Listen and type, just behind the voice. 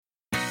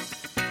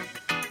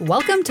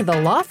Welcome to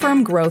the Law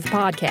Firm Growth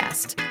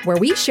Podcast, where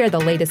we share the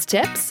latest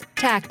tips,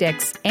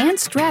 tactics, and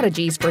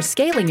strategies for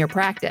scaling your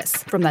practice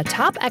from the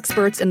top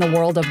experts in the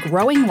world of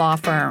growing law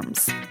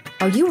firms.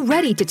 Are you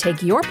ready to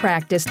take your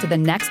practice to the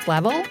next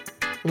level?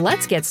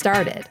 Let's get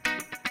started.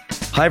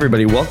 Hi,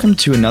 everybody. Welcome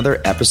to another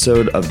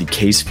episode of the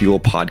Case Fuel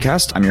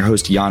podcast. I'm your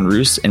host, Jan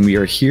Roos, and we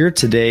are here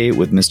today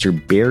with Mr.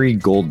 Barry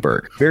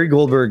Goldberg. Barry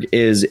Goldberg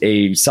is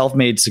a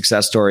self-made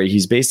success story.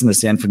 He's based in the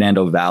San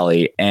Fernando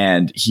Valley,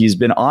 and he's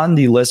been on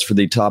the list for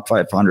the top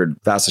 500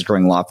 fastest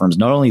growing law firms,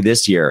 not only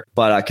this year,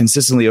 but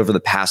consistently over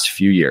the past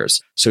few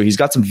years. So he's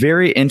got some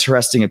very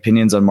interesting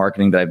opinions on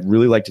marketing that I'd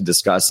really like to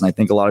discuss, and I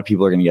think a lot of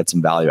people are going to get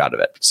some value out of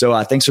it.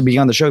 So thanks for being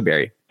on the show,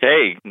 Barry.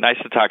 Hey, nice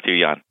to talk to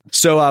you, Jan.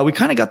 So we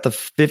kind of got the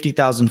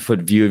 50,000 foot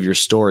view of your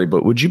story,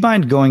 but would you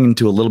mind going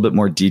into a little bit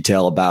more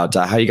detail about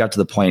how you got to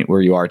the point where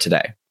you are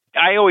today?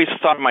 I always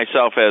thought of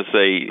myself as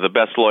the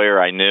best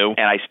lawyer I knew,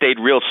 and I stayed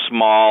real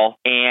small,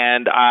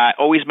 and I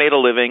always made a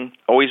living,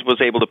 always was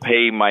able to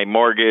pay my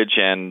mortgage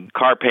and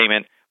car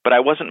payment, but I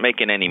wasn't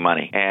making any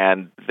money.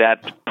 And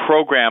that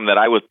program that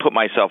I would put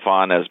myself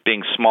on as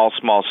being small,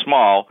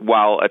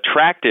 while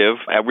attractive,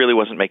 I really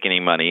wasn't making any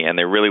money, and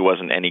there really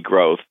wasn't any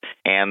growth.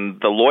 And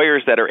the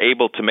lawyers that are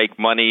able to make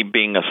money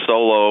being a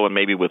solo and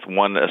maybe with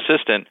one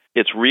assistant,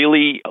 it's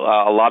really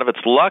a lot of it's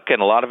luck,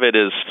 and a lot of it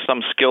is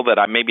some skill that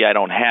maybe I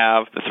don't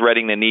have,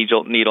 threading the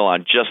needle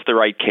on just the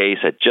right case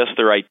at just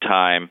the right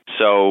time.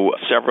 So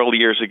several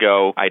years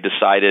ago, I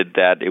decided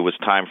that it was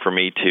time for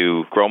me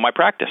to grow my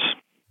practice.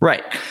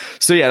 Right.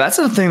 So yeah, that's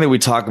the thing that we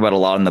talk about a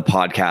lot in the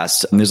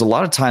podcast. And there's a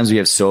lot of times we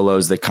have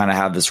solos that kind of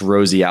have this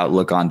rosy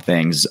outlook on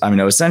things. I mean,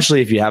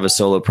 essentially, if you have a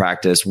solo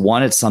practice,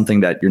 one, it's something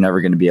that you're never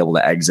going to be able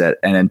to exit.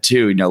 And then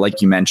two, like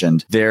you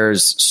mentioned,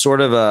 there's sort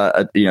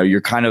of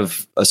you're kind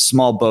of a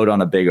small boat on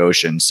a big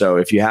ocean. So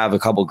if you have a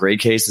couple great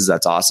cases,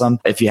 that's awesome.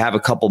 If you have a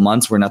couple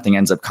months where nothing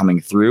ends up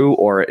coming through,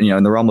 or,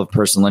 in the realm of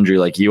personal injury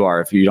like you are,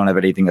 if you don't have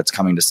anything that's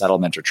coming to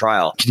settlement or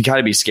trial, it can kind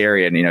of be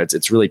scary. And,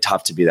 it's really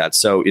tough to be that.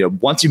 So,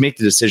 once you make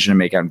the decision to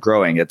make out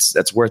growing,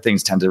 that's where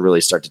things tend to really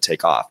start to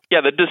take off.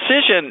 Yeah, the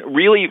decision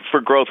really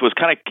for growth was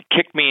kind of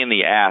kicked me in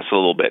the ass a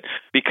little bit,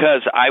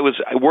 because I was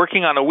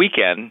working on a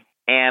weekend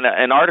and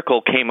an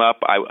article came up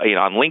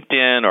on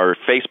LinkedIn or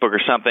Facebook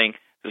or something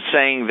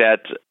saying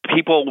that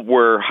people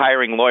were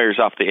hiring lawyers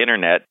off the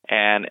internet,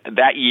 and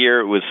that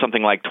year it was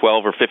something like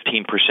 12 or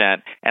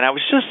 15%. And I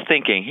was just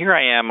thinking, here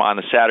I am on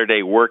a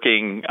Saturday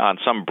working on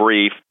some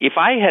brief. If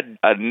I had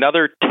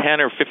another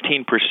 10 or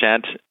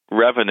 15%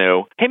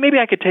 revenue, hey, maybe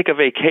I could take a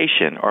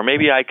vacation, or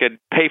maybe I could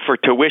pay for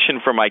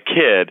tuition for my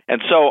kid.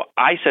 And so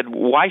I said,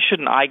 why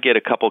shouldn't I get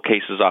a couple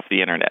cases off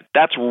the internet?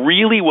 That's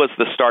really was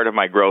the start of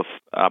my growth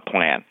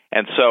plan.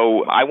 And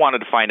so I wanted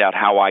to find out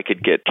how I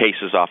could get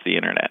cases off the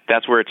internet.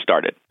 That's where it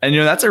started. And,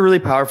 that's a really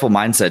powerful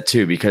mindset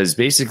too, because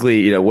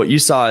basically, what you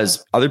saw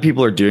is other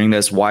people are doing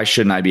this. Why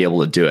shouldn't I be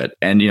able to do it?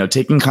 And,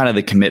 taking kind of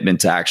the commitment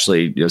to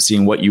actually,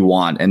 seeing what you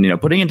want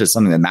and, putting into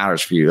something that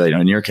matters for you.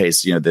 In your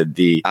case,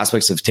 the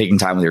aspects of taking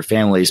time with your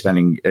family,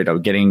 spending,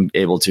 getting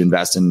able to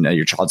invest in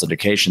your child's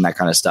education, that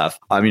kind of stuff.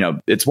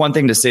 It's one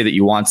thing to say that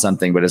you want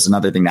something, but it's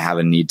another thing to have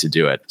a need to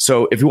do it.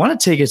 So if you want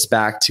to take us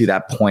back to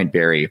that point,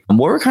 Barry, what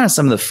were kind of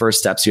some of the first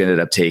steps you ended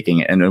up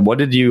taking, and what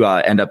did you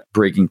end up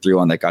breaking through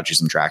on that got you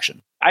some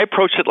traction? I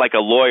approached it like a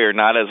lawyer,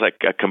 not as like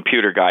a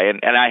computer guy.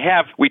 And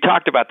we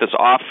talked about this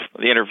off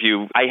the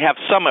interview. I have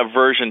some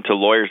aversion to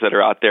lawyers that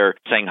are out there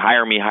saying,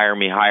 hire me, hire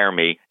me, hire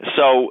me.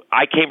 So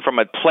I came from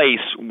a place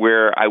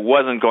where I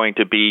wasn't going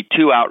to be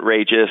too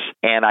outrageous,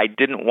 and I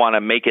didn't want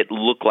to make it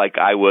look like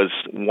I was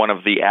one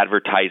of the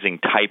advertising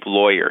type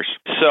lawyers.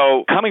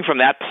 So coming from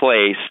that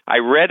place, I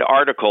read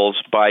articles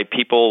by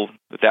people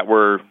that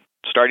were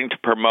starting to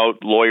promote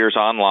lawyers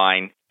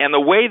online. And the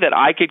way that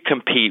I could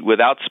compete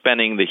without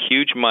spending the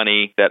huge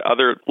money that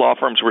other law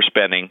firms were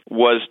spending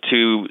was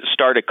to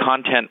start a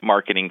content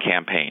marketing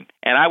campaign.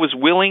 And I was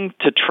willing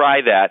to try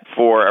that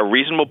for a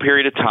reasonable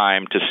period of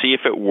time to see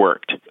if it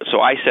worked. So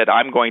I said,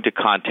 I'm going to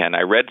content.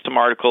 I read some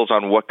articles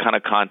on what kind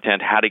of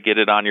content, how to get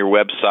it on your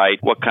website,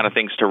 what kind of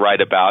things to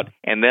write about.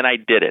 And then I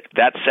did it.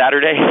 That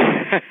Saturday,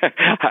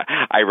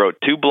 I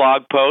wrote 2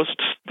 blog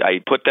posts.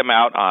 I put them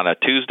out on a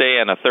Tuesday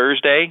and a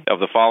Thursday of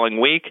the following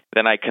week.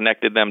 Then I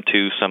connected them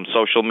to some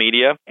social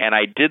media. And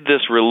I did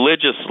this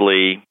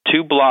religiously,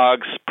 2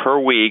 blogs per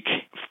week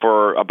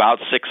for about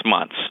 6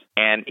 months.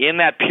 And in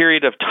that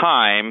period of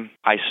time,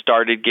 I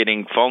started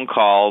getting phone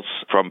calls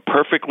from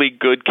perfectly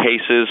good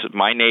cases,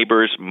 my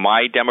neighbors,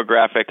 my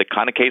demographic, the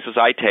kind of cases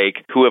I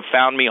take, who have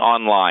found me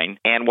online.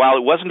 And while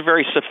it wasn't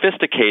very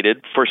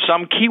sophisticated, for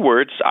some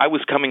keywords, I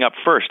was coming up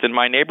first in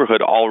my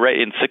neighborhood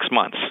already in 6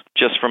 months,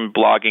 just from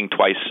blogging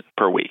twice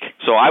per week.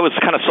 So I was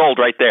kind of sold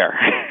right there.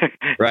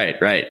 Right.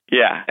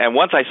 Yeah. And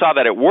once I saw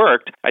that it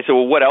worked, I said,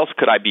 well, what else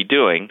could I be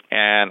doing?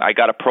 And I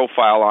got a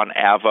profile on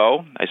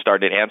Avvo. I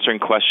started answering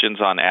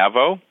questions on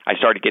Avvo. I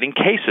started getting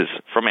cases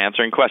from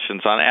answering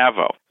questions on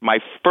Avvo. My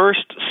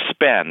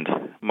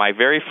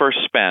very first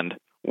spend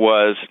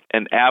was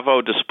an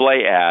Avvo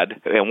display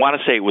ad. I want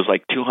to say it was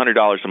like $200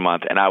 a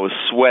month, and I was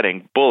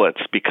sweating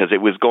bullets because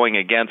it was going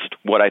against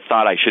what I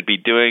thought I should be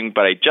doing,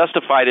 but I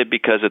justified it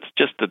because it's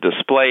just a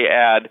display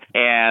ad,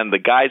 and the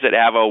guys at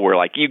Avvo were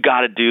like, you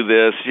got to do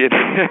this.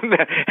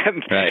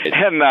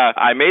 And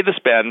I made the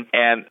spend,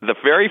 and the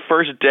very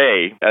first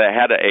day that I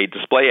had a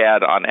display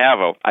ad on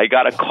Avvo, I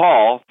got a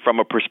call from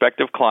a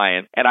prospective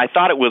client, and I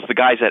thought it was the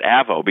guys at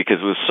Avvo because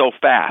it was so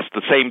fast,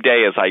 the same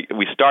day as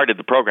we started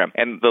the program.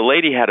 And the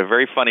lady had a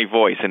very funny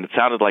voice, and it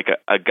sounded like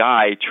a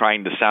guy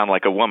trying to sound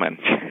like a woman.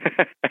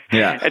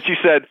 Yeah. And she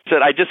said,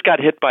 I just got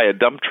hit by a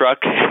dump truck,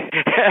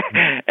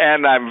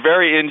 and I'm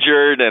very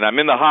injured, and I'm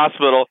in the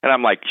hospital. And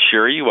I'm like,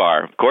 sure you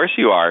are. Of course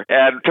you are.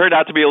 And it turned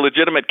out to be a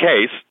legitimate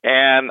case,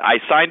 and I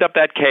signed up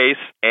that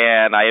case,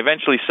 and I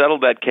eventually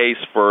settled that case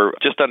for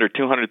just under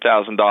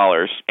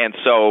 $200,000. And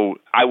so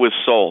I was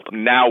sold.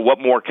 Now, what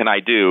more can I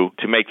do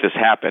to make this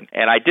happen?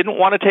 And I didn't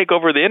want to take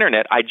over the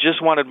internet. I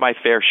just wanted my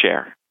fair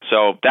share.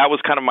 So that was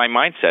kind of my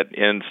mindset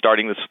in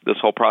starting this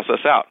whole process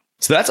out.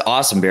 So that's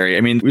awesome, Barry.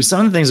 I mean,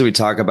 some of the things that we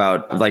talk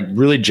about, like,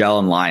 really gel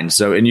in line.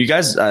 So, and you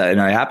guys, and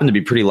I happen to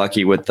be pretty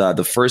lucky with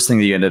the first thing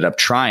that you ended up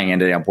trying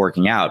ended up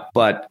working out.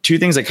 But two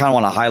things I kind of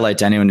want to highlight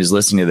to anyone who's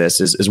listening to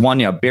this is one,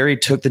 Barry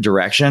took the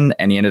direction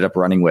and he ended up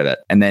running with it.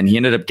 And then he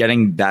ended up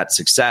getting that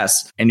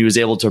success and he was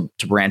able to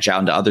branch out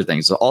into other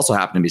things that also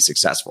happened to be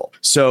successful.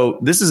 So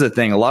this is the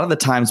thing. A lot of the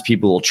times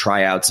people will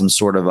try out some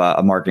sort of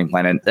a marketing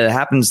plan. And it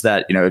happens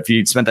that, if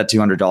you spent that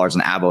 $200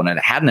 on Avvo and it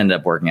hadn't ended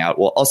up working out,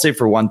 well, I'll say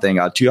for one thing,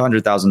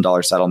 $200,000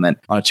 settlement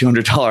on a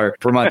 $200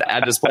 per month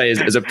ad display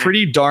is a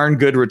pretty darn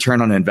good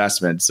return on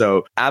investment.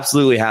 So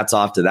absolutely hats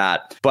off to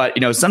that. But,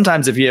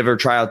 sometimes if you ever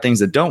try out things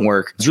that don't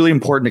work, it's really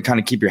important to kind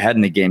of keep your head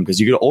in the game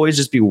because you could always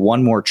just be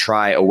one more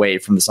try away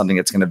from something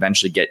that's going to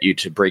eventually get you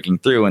to breaking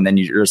through. And then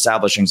you're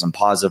establishing some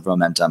positive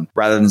momentum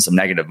rather than some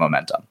negative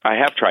momentum. I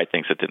have tried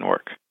things that didn't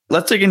work.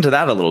 Let's dig into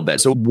that a little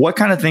bit. So what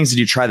kind of things did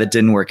you try that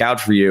didn't work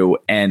out for you?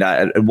 And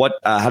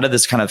how did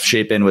this kind of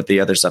shape in with the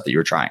other stuff that you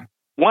were trying?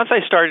 Once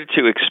I started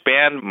to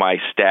expand my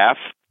staff,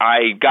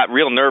 I got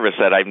real nervous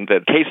that the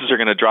cases are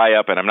going to dry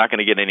up and I'm not going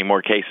to get any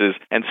more cases.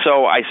 And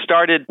so I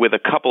started with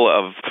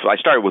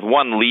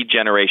one lead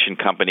generation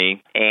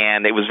company,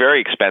 and it was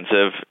very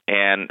expensive,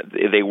 and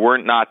they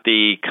weren't not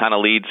the kind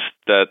of leads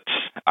that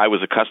I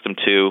was accustomed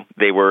to.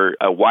 They were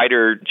a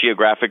wider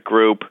geographic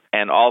group,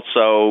 and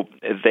also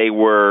they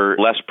were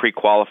less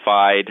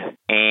pre-qualified,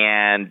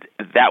 and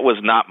that was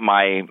not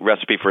my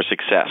recipe for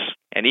success.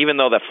 And even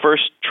though the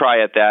first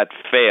try at that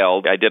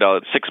failed, I did a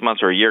 6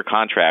 months or a year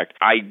contract.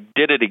 I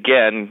did it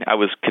again. I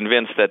was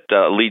convinced that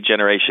lead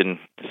generation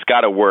has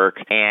got to work,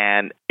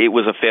 and it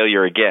was a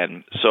failure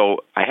again.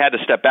 So I had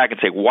to step back and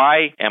say,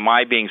 why am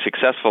I being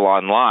successful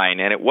online?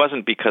 And it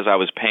wasn't because I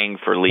was paying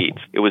for leads.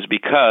 It was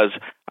because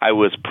I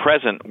was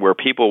present where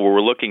people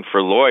were looking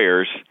for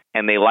lawyers,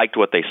 and they liked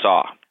what they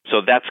saw. So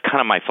that's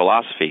kind of my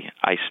philosophy.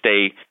 I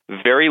stay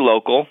very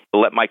local,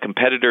 let my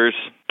competitors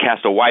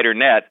cast a wider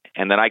net,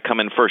 and then I come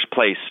in first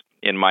place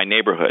in my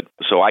neighborhood.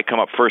 So I come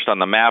up first on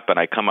the map, and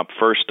I come up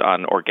first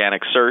on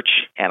organic search,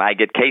 and I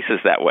get cases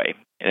that way.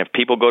 And if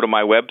people go to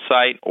my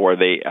website or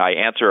I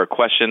answer a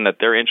question that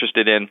they're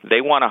interested in,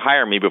 they want to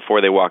hire me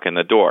before they walk in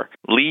the door.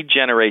 Lead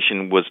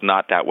generation was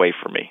not that way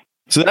for me.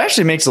 So that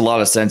actually makes a lot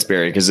of sense,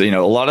 Barry, because, a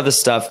lot of the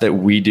stuff that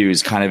we do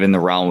is kind of in the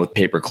realm with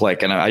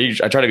pay-per-click. And I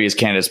try to be as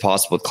candid as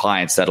possible with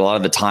clients that a lot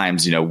of the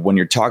times, when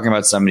you're talking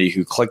about somebody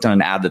who clicked on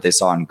an ad that they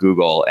saw on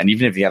Google, and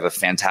even if you have a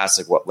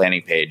fantastic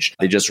landing page,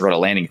 they just wrote a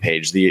landing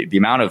page, the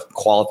amount of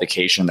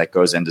qualification that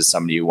goes into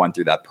somebody who went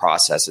through that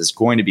process is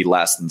going to be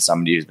less than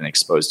somebody who's been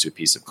exposed to a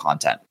piece of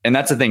content. And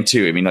that's the thing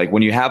too. I mean, like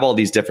when you have all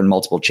these different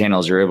multiple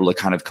channels, you're able to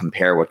kind of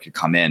compare what could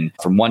come in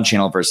from one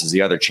channel versus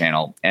the other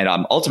channel. And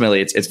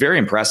ultimately, it's very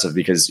impressive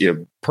because,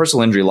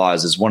 personal injury law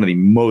is one of the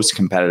most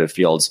competitive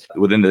fields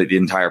within the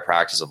entire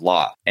practice of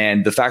law.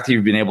 And the fact that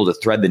you've been able to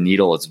thread the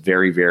needle is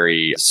very,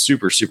 very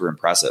super, super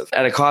impressive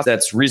at a cost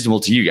that's reasonable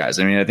to you guys.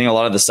 I mean, I think a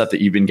lot of the stuff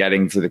that you've been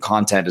getting for the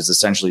content is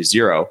essentially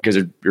zero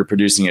because you're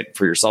producing it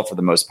for yourself for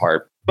the most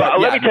part. But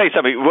let me tell you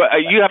something.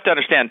 You have to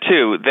understand,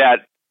 too,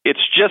 that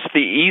it's just the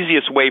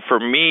easiest way for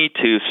me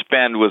to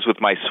spend was with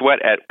my sweat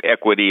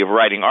equity of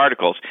writing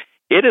articles.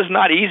 It is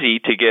not easy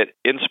to get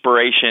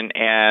inspiration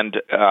and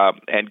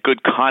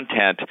good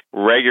content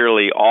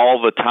regularly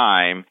all the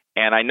time.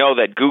 And I know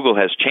that Google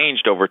has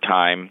changed over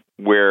time,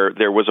 where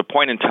there was a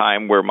point in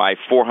time where my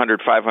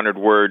 400,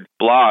 500-word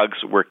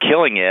blogs were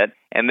killing it,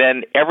 and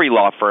then every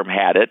law firm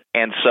had it.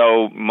 And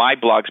so my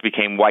blogs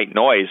became white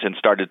noise and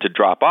started to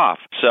drop off.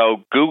 So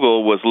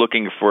Google was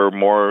looking for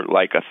more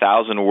like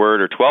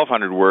 1,000-word or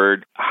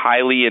 1,200-word,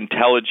 highly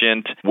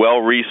intelligent,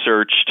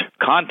 well-researched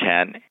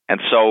content.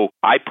 And so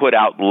I put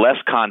out less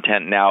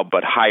content now,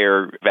 but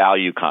higher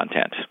value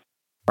content.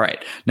 All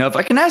right. Now, if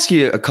I can ask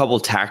you a couple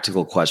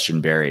tactical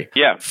questions, Barry.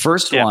 Yeah.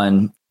 First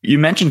one, you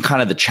mentioned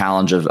kind of the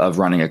challenge of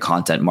running a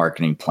content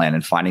marketing plan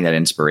and finding that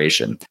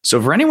inspiration.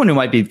 So for anyone who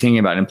might be thinking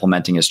about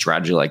implementing a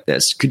strategy like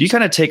this, could you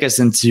kind of take us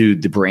into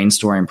the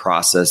brainstorming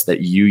process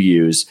that you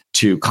use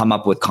to come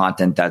up with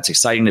content that's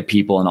exciting to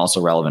people and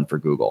also relevant for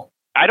Google?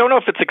 I don't know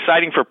if it's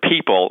exciting for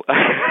people.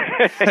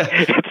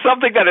 It's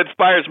something that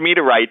inspires me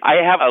to write. I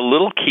have a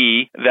little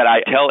key that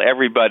I tell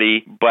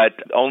everybody, but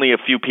only a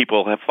few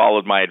people have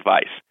followed my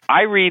advice.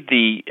 I read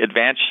the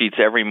advance sheets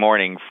every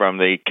morning from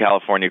the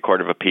California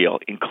Court of Appeal,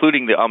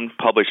 including the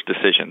unpublished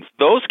decisions.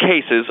 Those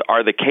cases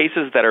are the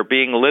cases that are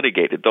being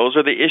litigated. Those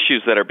are the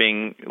issues that are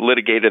being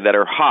litigated that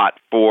are hot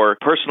for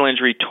personal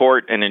injury,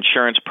 tort, and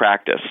insurance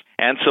practice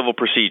and civil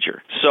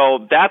procedure.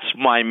 So that's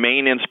my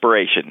main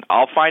inspiration.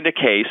 I'll find a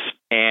case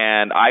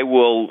and I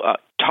will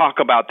talk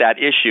about that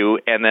issue,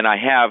 and then I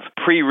have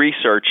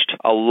pre-researched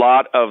a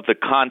lot of the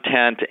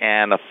content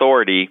and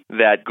authority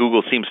that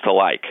Google seems to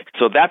like.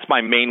 So that's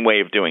my main way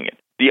of doing it.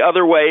 The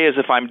other way is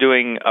if I'm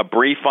doing a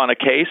brief on a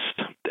case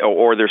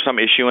or there's some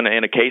issue in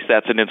a case,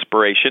 that's an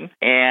inspiration.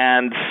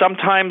 And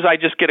sometimes I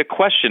just get a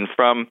question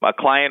from a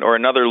client or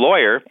another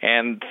lawyer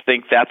and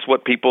think that's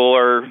what people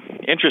are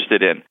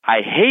interested in. I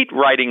hate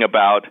writing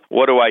about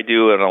what do I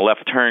do in a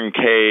left turn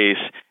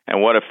case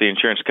and what if the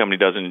insurance company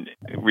doesn't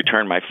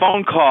return my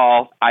phone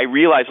call. I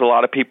realize a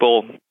lot of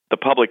people, the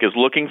public, is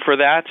looking for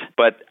that,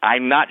 but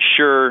I'm not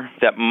sure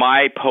that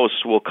my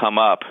posts will come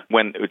up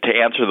to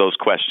answer those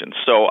questions.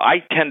 So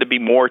I tend to be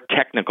more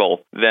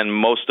technical than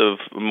most of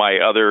my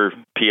other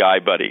PI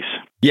buddies.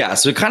 Yeah,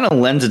 so it kind of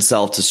lends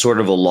itself to sort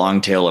of a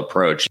long tail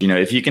approach.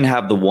 If you can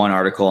have the one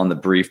article on the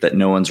brief that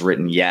no one's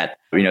written yet,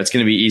 it's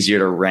going to be easier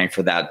to rank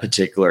for that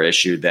particular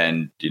issue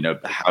than,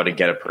 how to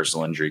get a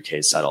personal injury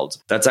case settled.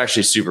 That's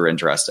actually super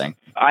interesting.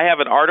 I have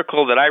an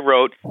article that I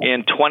wrote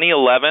in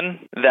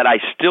 2011 that I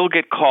still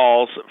get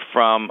calls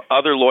from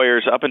other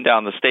lawyers up and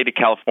down the state of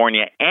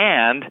California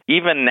and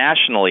even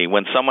nationally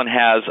when someone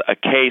has a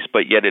case,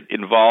 but yet it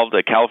involved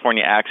a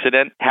California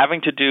accident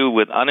having to do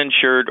with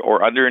uninsured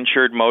or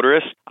underinsured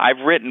motorists. I've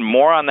written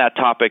more on that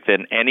topic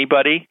than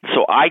anybody.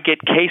 So I get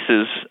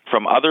cases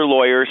from other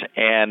lawyers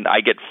and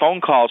I get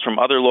phone calls from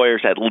other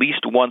lawyers at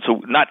least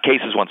not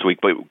cases once a week,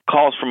 but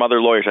calls from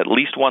other lawyers at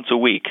least once a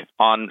week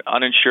on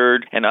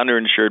uninsured and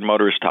underinsured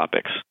motorist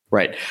topics.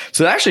 Right.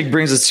 So that actually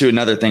brings us to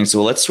another thing.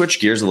 So let's switch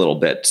gears a little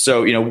bit.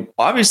 So,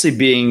 obviously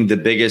being the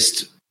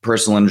biggest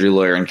personal injury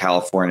lawyer in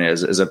California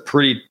is a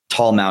pretty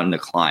tall mountain to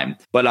climb.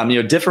 But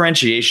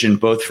differentiation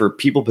both for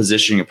people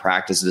positioning a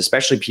practice, and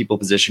especially people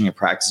positioning a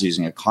practice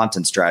using a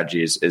content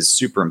strategy is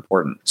super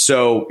important.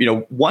 So,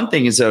 one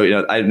thing is,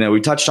 I know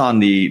we touched on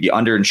the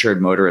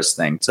underinsured motorist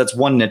thing. So that's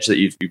one niche that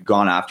you've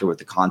gone after with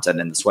the content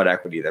and the sweat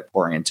equity they're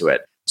pouring into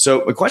it.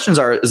 So my questions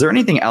are, is there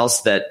anything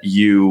else that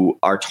you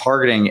are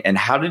targeting, and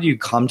how did you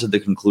come to the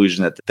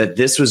conclusion that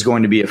this was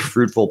going to be a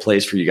fruitful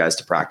place for you guys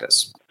to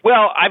practice?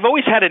 Well, I've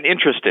always had an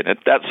interest in it.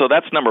 So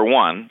that's number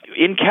one.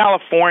 In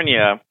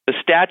California, the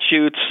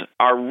statutes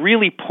are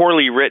really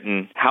poorly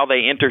written how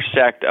they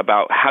intersect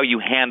about how you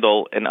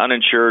handle an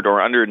uninsured or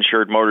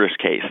underinsured motorist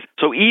case.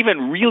 So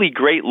even really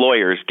great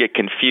lawyers get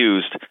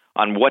confused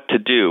on what to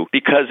do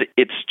because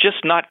it's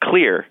just not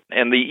clear.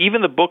 And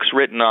even the books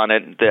written on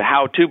it, the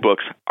how-to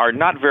books, are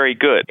not very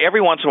good.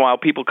 Every once in a while,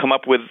 people come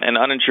up with an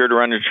uninsured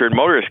or underinsured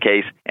motorist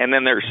case, and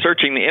then they're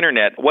searching the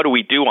internet, what do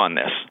we do on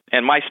this?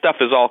 And my stuff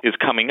is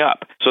coming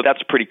up. So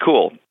that's pretty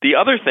cool. The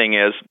other thing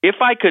is, if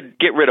I could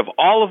get rid of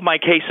all of my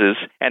cases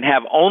and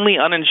have only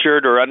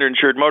uninsured or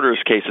underinsured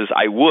motorist cases,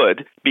 I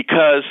would,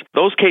 because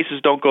those cases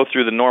don't go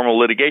through the normal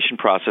litigation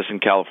process in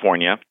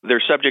California.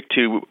 They're subject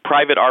to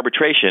private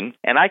arbitration,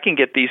 and I can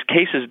get these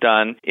cases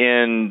done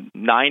in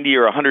 90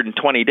 or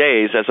 120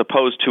 days as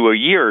opposed to a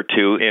year or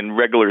two in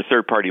regular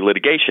third-party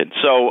litigation.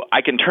 So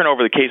I can turn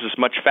over the cases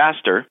much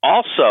faster.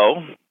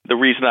 Also, the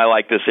reason I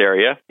like this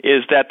area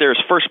is that there's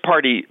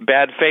first-party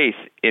bad faith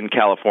in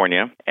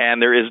California,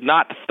 and there is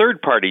not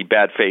third-party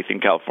bad faith in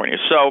California.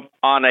 So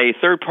on a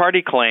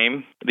third-party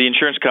claim, the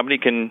insurance company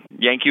can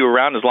yank you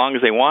around as long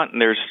as they want,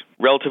 and there's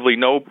relatively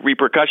no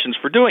repercussions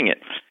for doing it.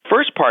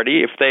 First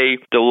party, if they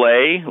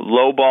delay,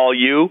 lowball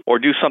you, or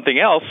do something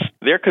else,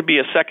 there could be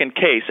a second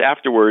case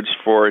afterwards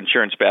for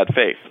insurance bad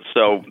faith.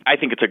 So I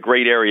think it's a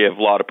great area of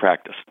law to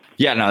practice.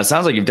 Yeah, no, it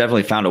sounds like you've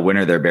definitely found a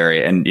winner there,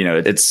 Barry. And,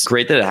 it's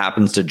great that it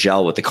happens to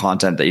gel with the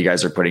content that you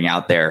guys are putting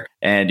out there.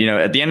 And,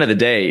 at the end of the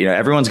day,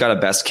 everyone's got a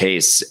best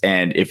case.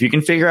 And if you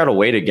can figure out a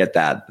way to get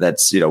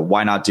that's,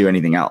 why not do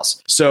anything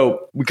else?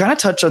 So we kind of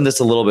touched on this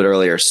a little bit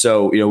earlier.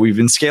 So, we've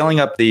been scaling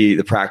up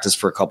the practice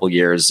for a couple of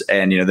years.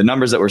 And, the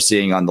numbers that we're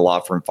seeing on the Law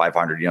Firm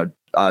 500,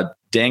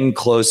 dang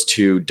close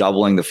to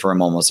doubling the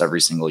firm almost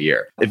every single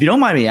year. If you don't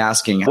mind me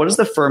asking, what does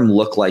the firm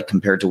look like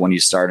compared to when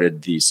you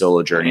started the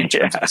solo journey in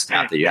terms of the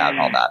staff that you have and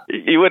all that?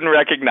 You wouldn't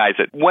recognize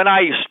it. When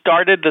I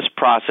started this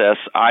process,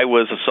 I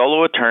was a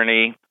solo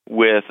attorney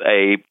with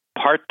a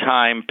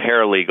part-time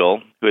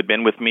paralegal who had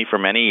been with me for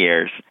many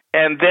years.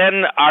 And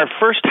then our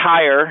first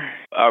hire,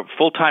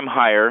 full-time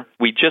hire,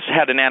 we just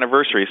had an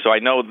anniversary, so I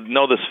know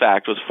this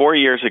fact, was 4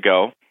 years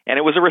ago. And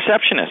it was a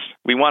receptionist.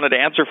 We wanted to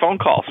answer phone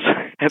calls.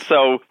 And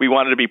so we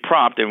wanted to be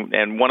prompt.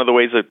 And one of the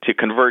ways to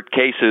convert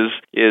cases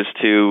is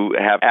to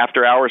have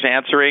after-hours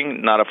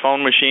answering, not a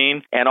phone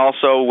machine. And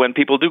also when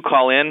people do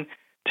call in,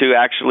 to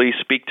actually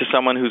speak to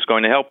someone who's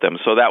going to help them.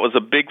 So that was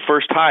a big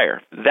first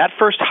hire. That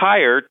first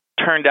hire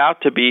turned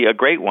out to be a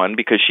great one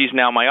because she's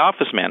now my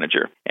office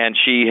manager. And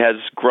she has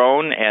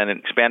grown and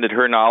expanded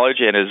her knowledge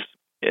and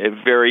is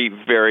very,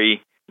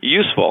 very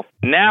useful.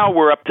 Now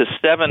we're up to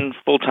 7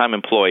 full-time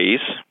employees,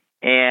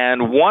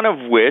 and one of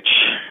which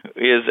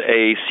is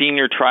a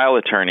senior trial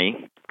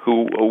attorney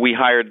who we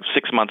hired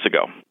 6 months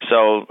ago.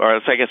 Or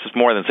I guess it's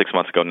more than 6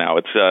 months ago now.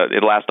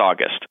 It last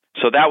August.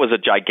 So that was a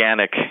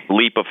gigantic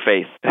leap of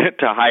faith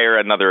to hire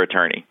another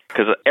attorney.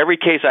 Because every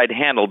case I'd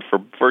handled for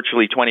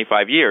virtually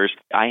 25 years,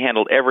 I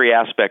handled every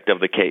aspect of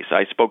the case.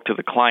 I spoke to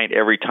the client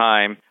every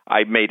time.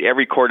 I made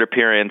every court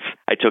appearance.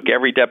 I took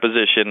every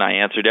deposition. I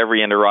answered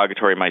every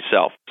interrogatory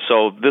myself.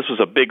 So this was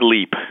a big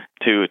leap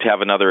to have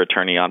another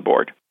attorney on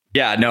board.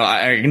 Yeah, no,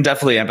 I can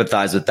definitely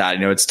empathize with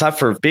that. It's tough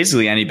for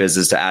basically any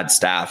business to add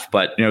staff.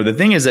 But, the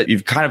thing is that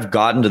you've kind of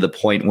gotten to the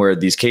point where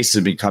these cases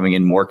have been coming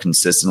in more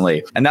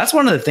consistently. And that's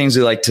one of the things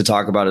we like to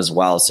talk about as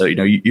well. So,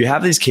 you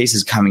have these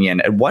cases coming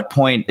in. At what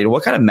point,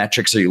 what kind of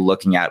metrics are you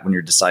looking at when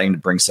you're deciding to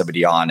bring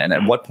somebody on? And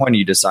at what point are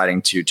you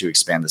deciding to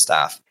expand the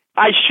staff?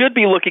 I should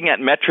be looking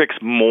at metrics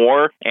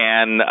more,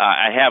 and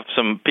I have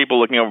some people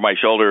looking over my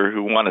shoulder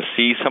who want to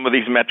see some of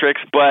these metrics,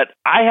 but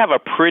I have a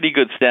pretty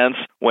good sense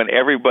when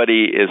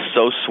everybody is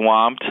so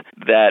swamped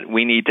that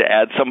we need to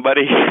add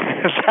somebody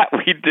that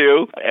we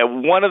do.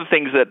 And one of the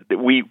things that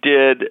we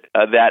did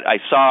that I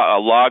saw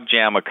a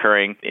logjam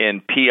occurring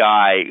in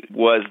PI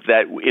was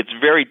that it's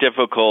very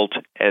difficult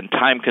and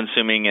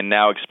time-consuming and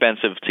now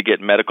expensive to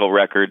get medical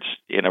records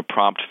in a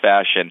prompt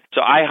fashion.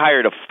 So I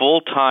hired a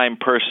full-time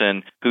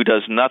person who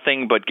does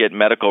nothing but get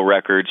medical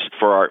records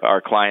for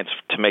our clients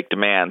to make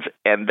demands.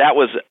 And that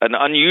was an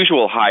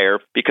unusual hire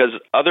because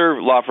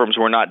other law firms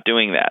were not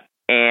doing that.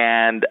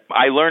 And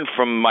I learned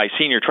from my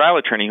senior trial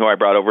attorney who I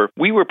brought over,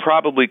 we were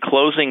probably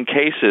closing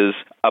cases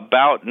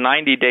about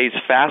 90 days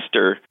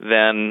faster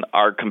than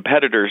our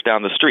competitors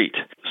down the street.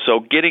 So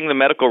getting the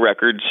medical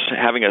records,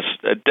 having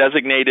a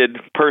designated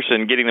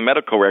person getting the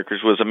medical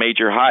records was a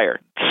major hire.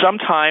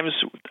 Sometimes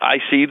I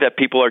see that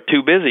people are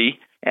too busy,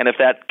 and if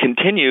that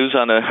continues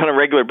on a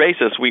regular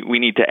basis, we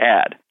need to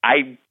add.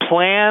 I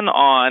plan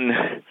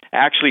on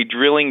actually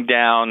drilling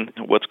down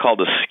what's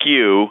called a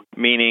skew,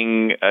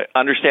 meaning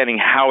understanding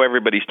how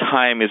everybody's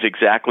time is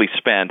exactly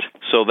spent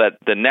so that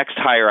the next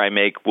hire I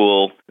make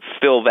will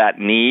fill that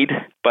need.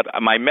 But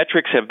my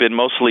metrics have been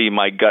mostly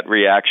my gut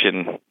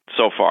reaction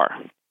so far.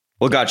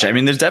 Well, gotcha.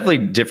 There's definitely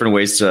different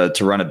ways to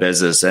run a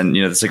business. And,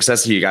 the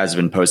success that you guys have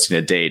been posting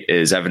to date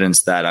is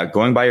evidence that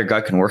going by your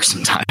gut can work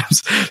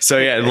sometimes. So,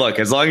 yeah, look,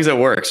 as long as it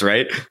works,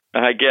 right?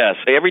 I guess.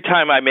 Every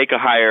time I make a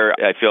hire,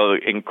 I feel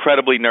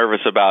incredibly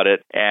nervous about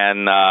it,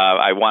 and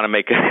I want to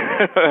make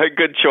a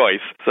good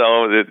choice.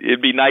 So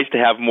it'd be nice to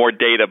have more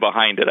data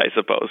behind it, I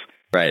suppose.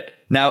 Right.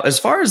 Now, as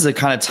far as the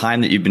kind of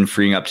time that you've been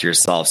freeing up to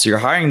yourself, so you're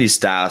hiring these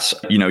staffs,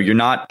 you're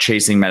not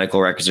chasing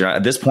medical records.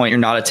 At this point, you're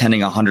not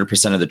attending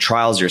 100% of the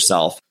trials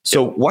yourself.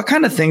 So what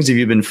kind of things have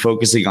you been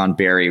focusing on,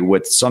 Barry,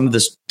 with some of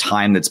this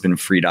time that's been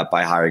freed up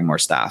by hiring more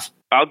staff?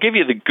 I'll give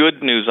you the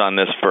good news on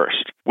this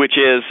first, which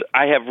is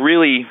I have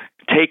really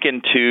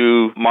taken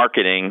to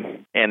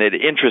marketing, and it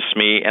interests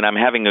me, and I'm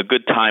having a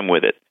good time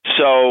with it.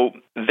 So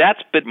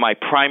that's been my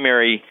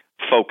primary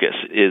focus.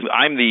 Is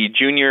I'm the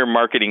junior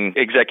marketing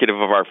executive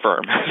of our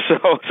firm.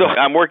 So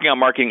I'm working on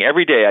marketing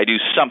every day. I do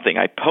something.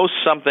 I post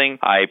something.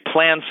 I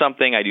plan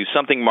something. I do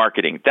something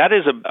marketing. That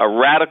is a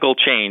radical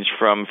change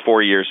from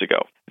 4 years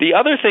ago. The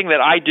other thing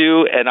that I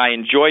do and I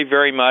enjoy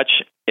very much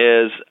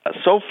is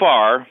so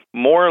far,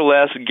 more or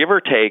less, give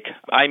or take,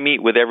 I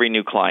meet with every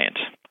new client.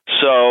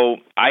 So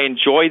I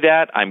enjoy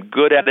that. I'm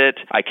good at it.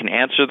 I can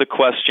answer the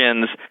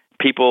questions.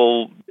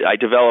 I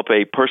develop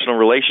a personal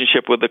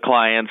relationship with the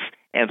clients.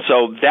 And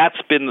so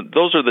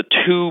those are the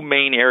two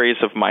main areas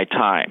of my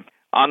time.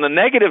 On the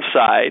negative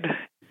side,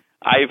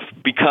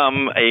 I've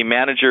become a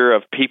manager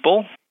of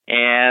people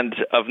and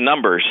of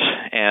numbers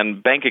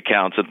and bank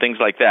accounts and things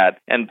like that.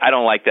 And I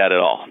don't like that at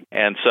all.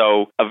 And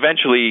so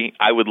eventually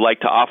I would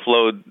like to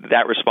offload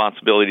that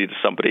responsibility to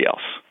somebody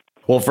else.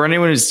 Well, for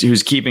anyone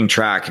who's keeping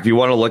track, if you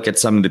want to look at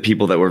some of the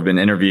people that we've been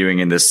interviewing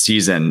in this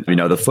season,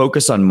 the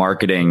focus on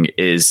marketing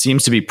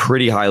seems to be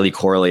pretty highly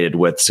correlated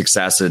with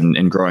success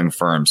in growing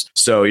firms.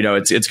 So,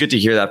 it's good to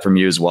hear that from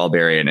you as well,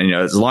 Barry. And,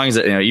 as long as,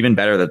 even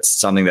better, that's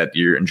something that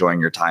you're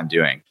enjoying your time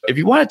doing. If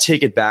you want to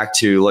take it back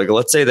to,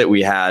 let's say that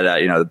we had,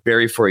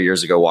 Barry 4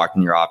 years ago walked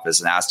in your office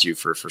and asked you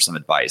for some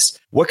advice.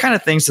 What kind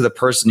of things to the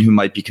person who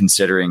might be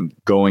considering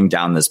going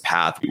down this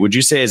path would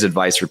you say is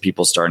advice for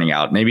people starting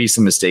out? Maybe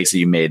some mistakes that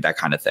you made, that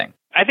kind of thing.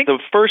 I think the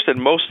first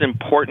and most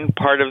important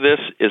part of this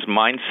is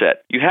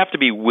mindset. You have to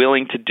be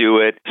willing to do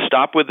it.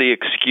 Stop with the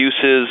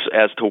excuses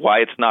as to why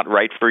it's not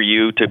right for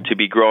you to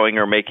be growing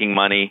or making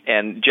money,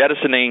 and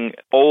jettisoning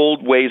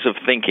old ways of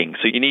thinking.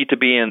 So you need to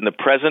be in the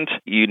present.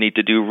 You need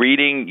to do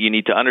reading. You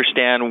need to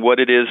understand what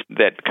it is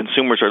that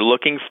consumers are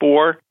looking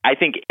for. I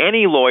think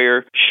any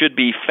lawyer should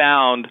be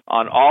found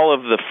on all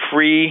of the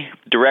free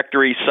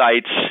directory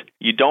sites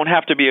You don't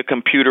have to be a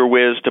computer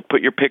whiz to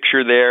put your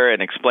picture there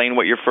and explain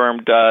what your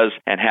firm does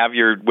and have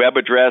your web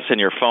address and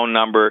your phone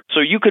number.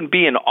 So you can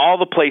be in all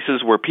the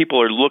places where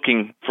people are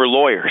looking for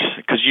lawyers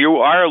because you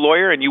are a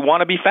lawyer and you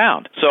want to be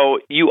found. So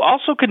you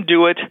also can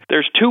do it.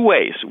 There's two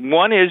ways.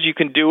 One is you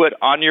can do it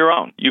on your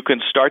own. You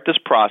can start this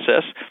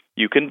process.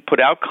 You can put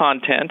out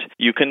content.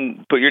 You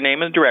can put your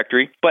name in the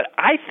directory. But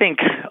I think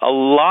a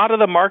lot of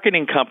the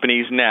marketing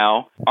companies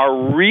now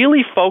are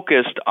really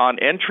focused on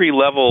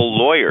entry-level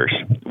lawyers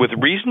with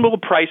reasonable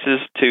prices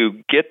to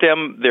get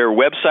them their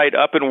website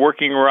up and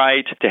working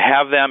right, to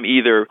have them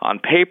either on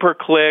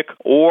pay-per-click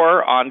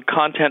or on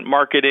content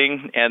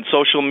marketing and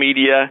social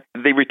media.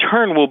 The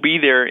return will be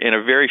there in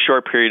a very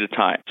short period of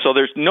time. So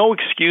there's no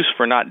excuse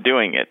for not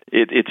doing it.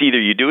 It's either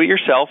you do it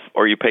yourself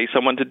or you pay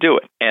someone to do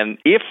it. And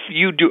if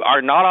you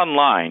are not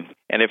online,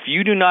 and if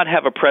you do not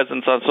have a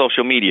presence on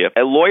social media,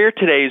 a lawyer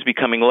today is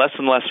becoming less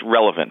and less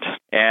relevant.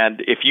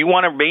 And if you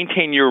want to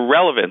maintain your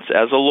relevance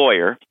as a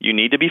lawyer, you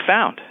need to be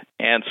found.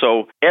 And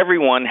so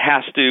everyone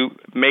has to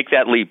make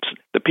that leap.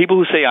 The people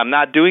who say, I'm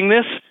not doing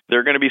this,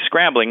 they're going to be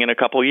scrambling in a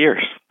couple of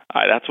years.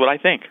 That's what I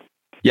think.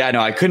 Yeah,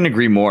 no, I couldn't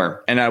agree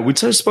more. And we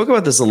spoke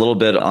about this a little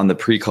bit on the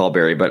pre-call,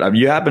 Barry, but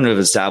you happen to have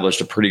established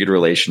a pretty good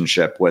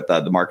relationship with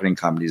the marketing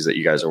companies that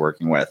you guys are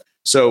working with.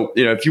 So,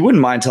 if you wouldn't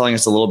mind telling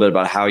us a little bit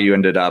about how you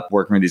ended up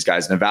working with these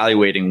guys and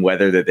evaluating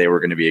whether that they were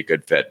going to be a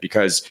good fit,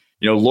 because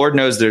Lord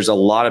knows there's a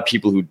lot of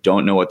people who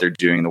don't know what they're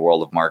doing in the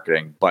world of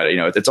marketing, but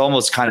it's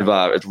almost kind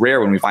of it's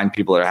rare when we find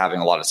people that are having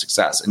a lot of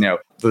success. And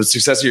the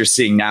success that you're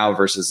seeing now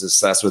versus the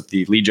success with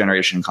the lead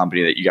generation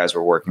company that you guys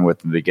were working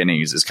with in the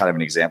beginning is kind of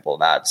an example of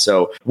that.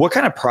 So what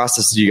kind of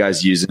process do you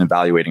guys use in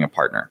evaluating a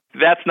partner?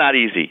 That's not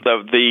easy.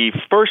 The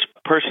first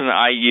person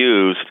I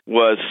used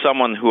was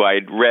someone who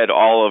I'd read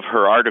all of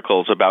her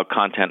articles about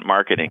content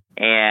marketing.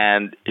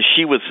 And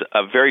she was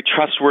very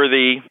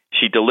trustworthy.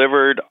 She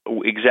delivered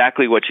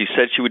exactly what she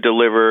said she would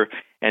deliver.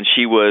 And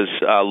she was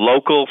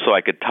local, so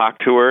I could talk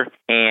to her.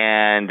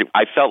 And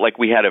I felt like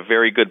we had a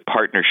very good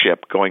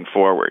partnership going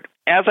forward.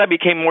 As I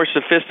became more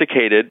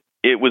sophisticated,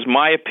 it was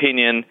my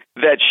opinion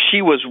that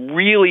she was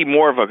really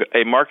more of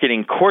a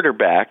marketing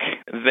quarterback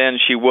than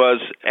she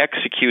was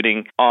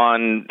executing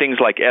on things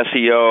like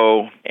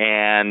SEO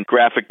and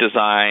graphic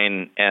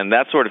design and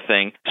that sort of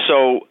thing.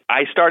 So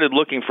I started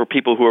looking for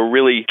people who are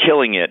really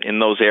killing it in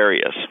those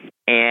areas.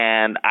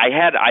 And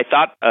I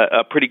thought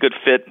a pretty good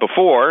fit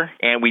before,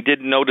 and we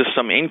did notice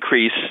some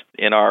increase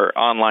in our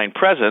online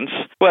presence.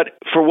 But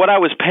for what I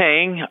was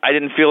paying, I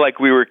didn't feel like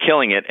we were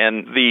killing it.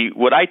 And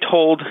what I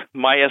told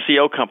my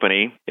SEO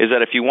company is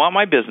that if you want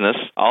my business,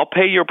 I'll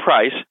pay your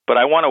price, but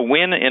I want to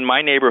win in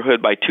my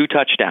neighborhood by 2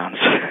 touchdowns.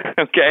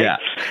 Okay? Yeah.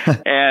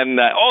 And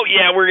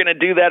we're going to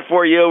do that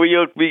for you.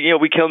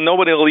 We kill.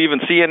 Nobody will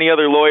even see any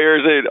other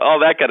lawyers,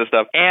 all that kind of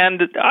stuff.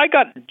 And I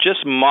got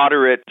just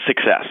moderate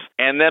success.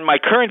 And then my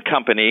current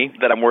company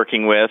that I'm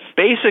working with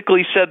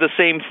basically said the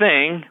same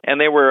thing, and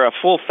they were a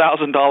full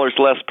 $1,000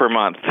 less per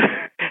month.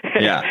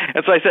 Yeah.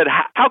 And so I said,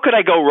 how could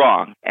I go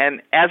wrong?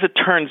 And as it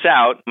turns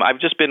out, I've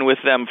just been with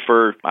them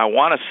for, I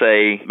want to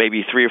say,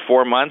 maybe 3 or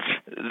 4 months.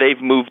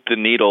 They've moved the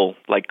needle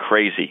like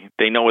crazy.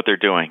 They know what they're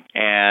doing.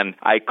 And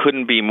I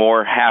couldn't be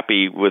more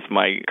happy with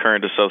my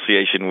current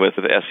association with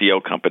the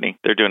SEO company.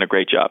 They're doing a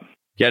great job.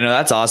 Yeah, no,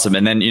 that's awesome.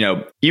 And then,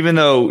 even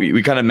though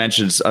we kind of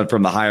mentioned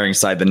from the hiring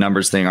side, the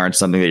numbers thing aren't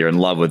something that you're in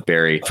love with,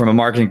 Barry, from a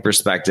marketing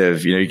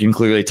perspective, you can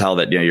clearly tell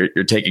that,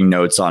 you're taking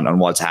notes on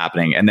what's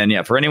happening. And then,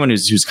 for anyone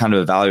who's kind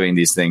of evaluating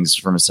these things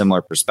from a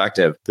similar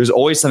perspective, there's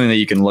always something that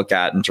you can look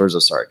at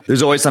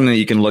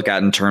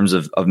in terms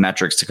of,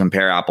 metrics to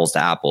compare apples to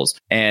apples.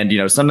 And,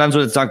 sometimes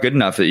when it's not good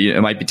enough,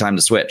 it might be time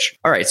to switch.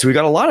 All right. So we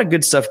got a lot of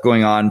good stuff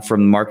going on from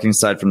the marketing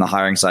side, from the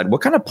hiring side.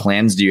 What kind of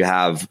plans do you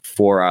have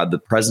for the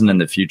present and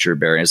the future,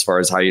 Barry, as far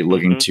as how you're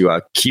looking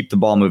to keep the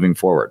ball moving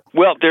forward?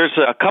 Well, there's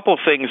a couple of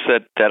things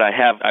that I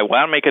have. I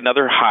want to make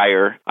another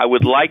hire. I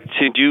would like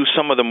to do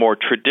some of the more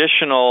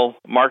traditional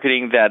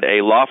marketing that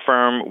a law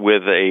firm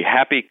with a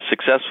happy,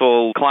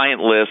 successful client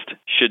list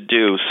should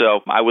do. So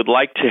I would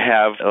like to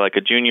have like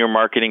a junior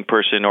marketing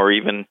person or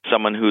even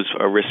someone who's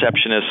a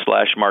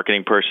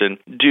receptionist/marketing person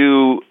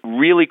do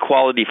really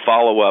quality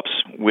follow-ups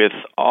with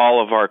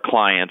all of our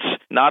clients,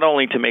 not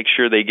only to make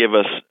sure they give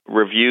us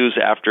reviews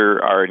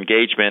after our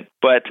engagement,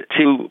 but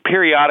to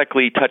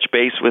periodically touch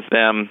base with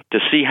them to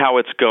see how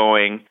it's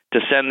going, to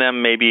send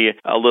them maybe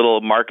a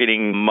little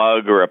marketing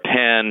mug or a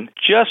pen,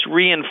 just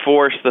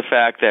reinforce the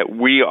fact that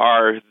we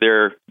are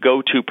their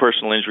go-to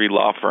personal injury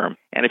law firm.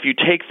 And if you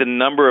take the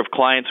number of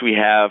clients we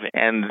have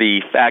and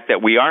the fact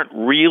that we aren't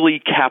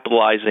really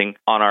capitalizing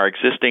on our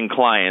existing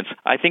clients,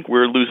 I think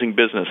we're losing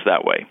business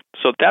that way.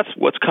 So that's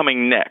what's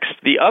coming next.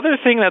 The other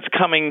thing that's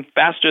coming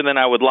faster than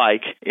I would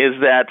like is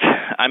that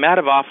I'm out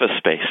of office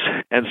space.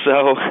 And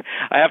so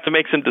I have to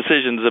make some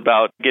decisions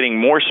about getting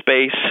more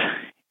space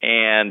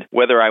and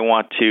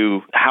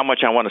how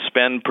much I want to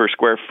spend per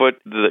square foot.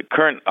 The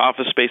current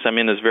office space I'm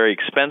in is very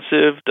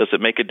expensive. Does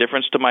it make a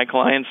difference to my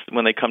clients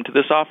when they come to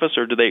this office,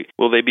 or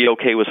will they be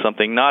okay with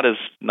something not as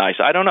nice?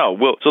 I don't know.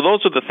 So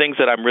those are the things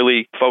that I'm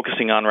really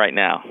focusing on right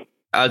now.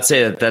 I'd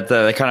say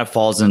that kind of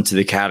falls into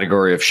the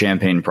category of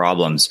champagne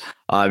problems.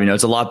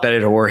 It's a lot better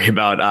to worry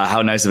about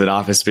how nice of an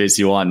office space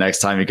you want next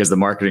time because the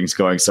marketing's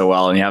going so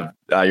well and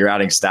you're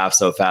adding staff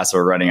so fast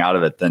we're running out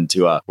of it than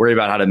to worry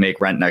about how to make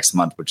rent next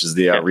month, which is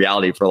the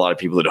reality for a lot of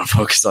people who don't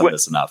focus on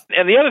this enough.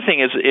 And the other thing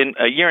is, in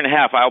a year and a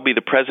half, I'll be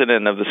the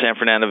president of the San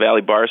Fernando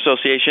Valley Bar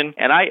Association,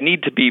 and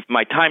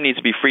my time needs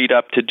to be freed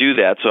up to do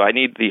that, so I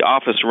need the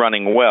office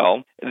running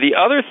well. The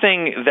other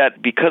thing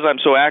that, because I'm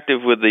so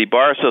active with the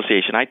Bar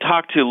Association, I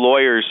talk to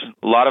lawyers,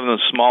 a lot of them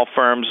small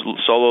firms,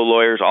 solo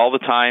lawyers all the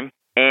time,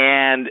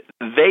 and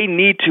they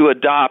need to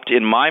adopt,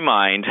 in my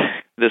mind,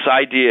 this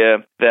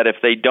idea that if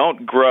they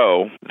don't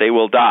grow, they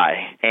will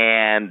die.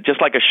 And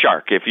just like a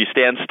shark, if you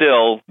stand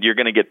still, you're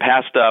going to get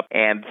passed up.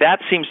 And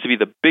that seems to be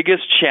the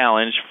biggest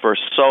challenge for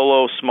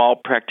solo small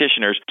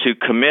practitioners to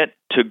commit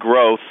to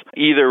growth,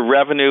 either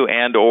revenue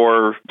and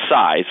or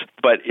size.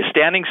 But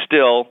standing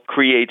still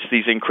creates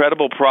these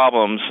incredible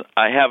problems.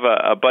 I have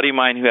a buddy of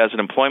mine who has an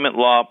employment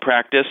law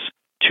practice,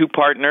 2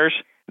 partners.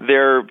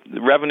 Their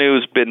revenue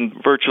has been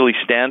virtually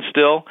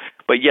standstill,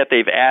 but yet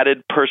they've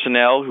added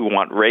personnel who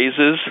want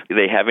raises.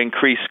 They have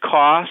increased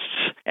costs,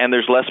 and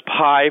there's less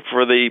pie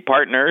for the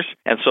partners.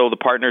 And so the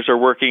partners are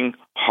working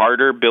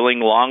harder,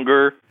 billing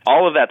longer.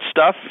 All of that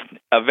stuff,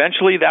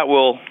 eventually that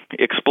will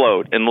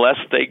explode unless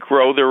they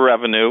grow their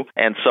revenue.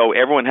 And so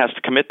everyone has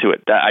to commit to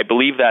it. I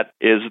believe that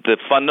is the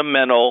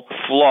fundamental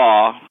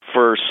flaw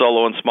for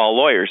solo and small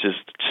lawyers, is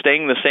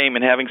staying the same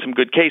and having some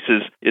good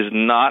cases is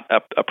not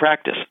a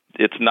practice.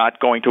 It's not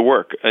going to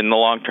work in the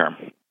long term.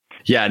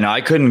 Yeah, no,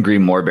 I couldn't agree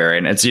more, Barry.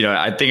 And it's,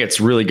 I think it's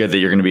really good that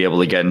you're going to be able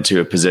to get into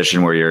a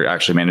position where you're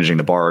actually managing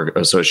the bar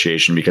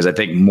association, because I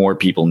think more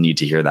people need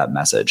to hear that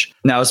message.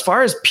 Now, as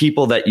far as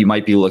people that you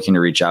might be looking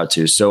to reach out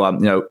to, so,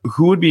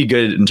 who would be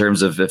good in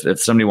terms of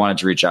if somebody wanted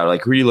to reach out,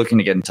 like who are you looking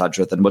to get in touch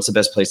with and what's the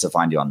best place to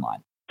find you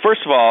online?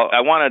 First of all,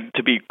 I wanted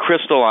to be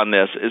crystal on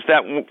this, is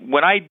that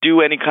when I do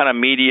any kind of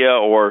media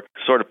or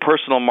sort of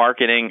personal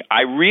marketing,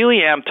 I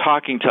really am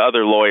talking to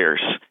other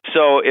lawyers.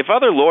 So if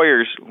other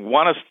lawyers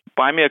want to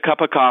buy me a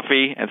cup of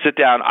coffee and sit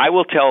down, I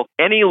will tell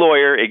any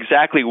lawyer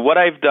exactly what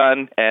I've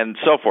done and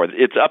so forth.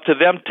 It's up to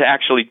them to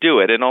actually do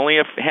it, and only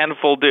a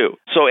handful do.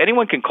 So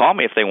anyone can call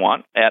me if they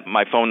want at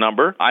my phone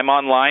number. I'm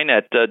online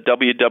at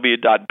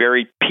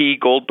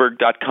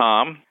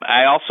www.barrypgoldberg.com.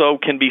 I also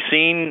can be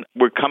seen.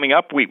 We're coming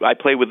up. I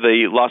play with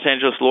the Los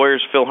Angeles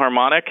Lawyers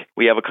Philharmonic.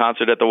 We have a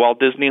concert at the Walt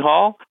Disney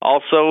Hall.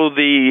 Also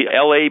the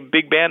LA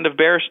Big Band of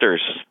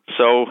Barristers.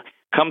 So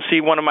come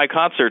see one of my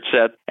concerts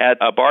at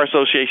a bar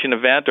association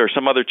event or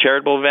some other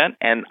charitable event,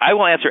 and I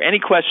will answer any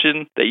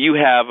question that you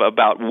have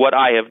about what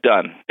I have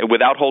done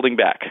without holding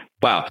back.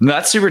 Wow.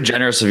 That's super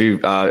generous of you,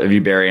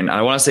 Barry. And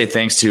I want to say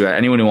thanks to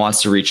anyone who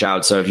wants to reach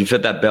out. So if you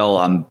fit that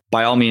bill,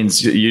 by all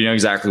means, you know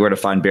exactly where to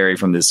find Barry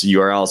from this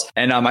URLs.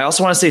 And I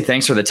also want to say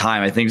thanks for the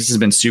time. I think this has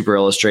been super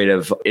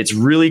illustrative. It's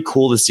really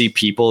cool to see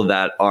people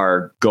that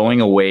are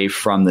going away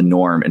from the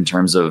norm in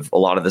terms of a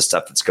lot of the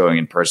stuff that's going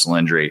in personal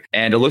injury.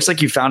 And it looks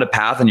like you found a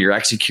path and you're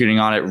executing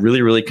on it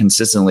really, really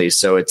consistently.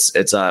 So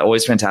it's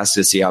always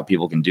fantastic to see how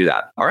people can do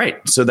that. All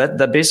right. So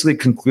that basically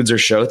concludes our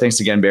show.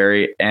 Thanks again,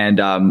 Barry. And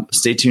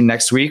stay tuned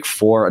next week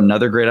for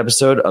another great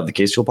episode of the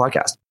Case Fuel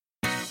Podcast.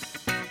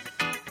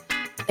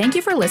 Thank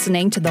you for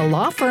listening to the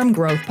Law Firm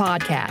Growth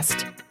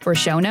Podcast. For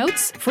show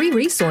notes, free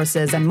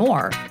resources, and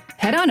more,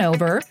 head on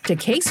over to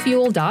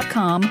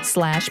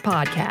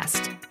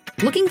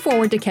casefuel.com/podcast. Looking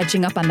forward to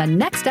catching up on the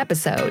next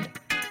episode.